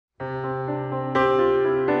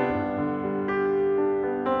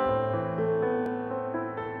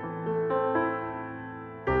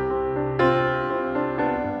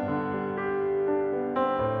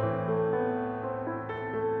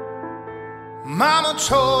Mama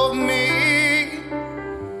told me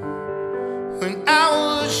when I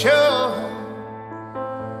was young,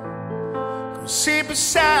 come sit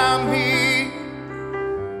beside me,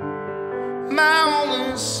 my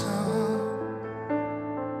only son.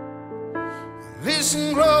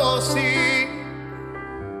 Listen closely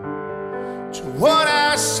to what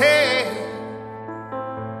I say.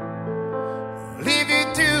 If you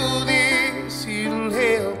do this, it'll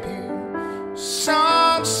help you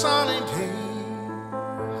some sunny day.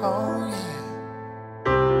 Oh yeah.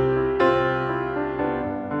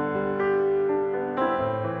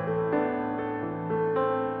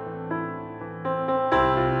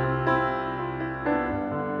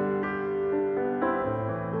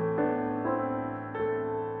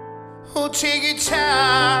 Oh, take your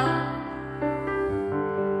time,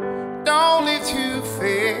 don't live too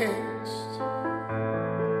fast.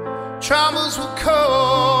 Troubles will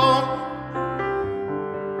come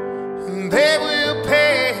and they will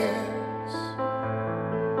pass.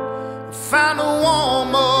 Find a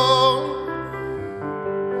woman,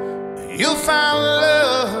 you'll find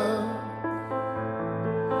love.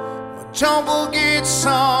 But don't forget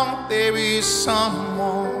there is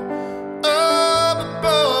someone up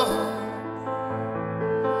above.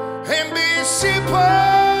 And be a simple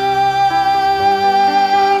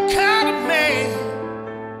kind of man,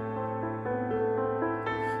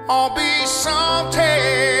 or be something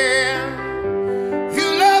you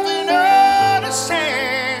love and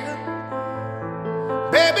understand.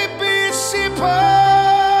 Baby, be a simple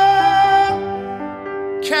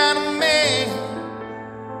kind of man.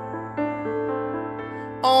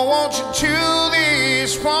 Oh, won't you do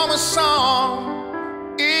this for my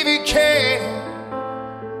song if you can?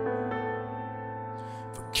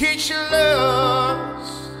 Forget your loves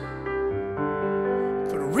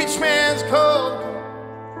for the rich man's gold.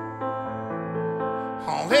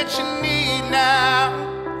 All that you need now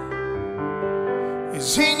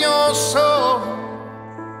is in your soul.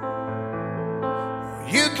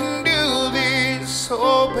 You can do this,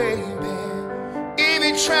 oh baby, if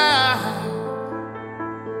you try.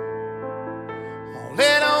 All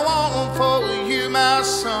that I want for you, my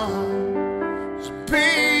son, is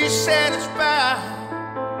be satisfied.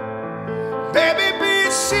 Baby, be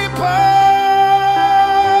a simple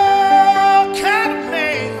kind of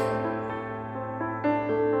man,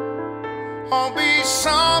 or be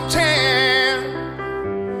something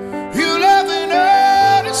you love and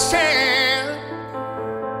understand.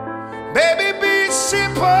 Baby, be a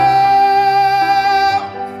simple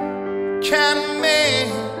kind of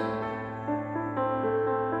man.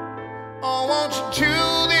 Oh, won't you do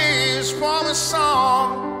this for my song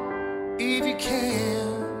if you can?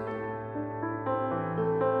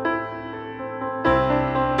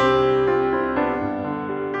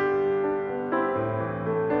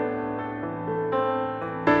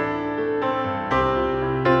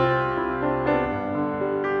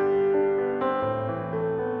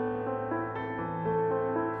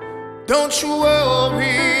 Don't you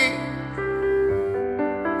worry,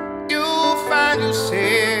 you'll find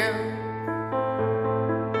yourself.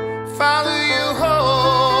 Follow you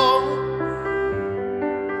home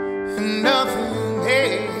and nothing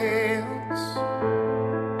else.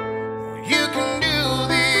 You can do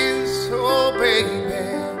this, oh baby,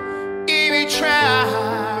 if you try.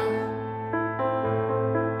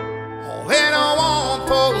 All that I want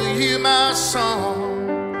for you, my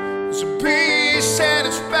son, is to be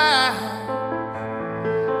satisfied.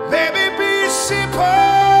 Baby, be a simple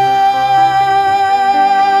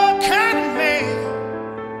kind of man,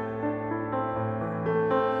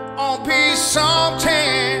 or be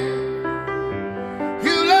something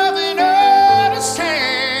you love and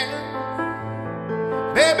understand.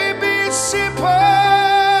 Baby, be a simple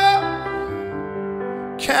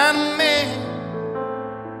kind of man.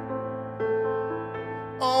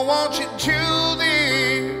 Oh, won't you do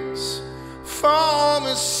this for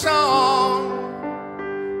me, song,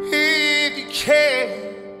 if you can?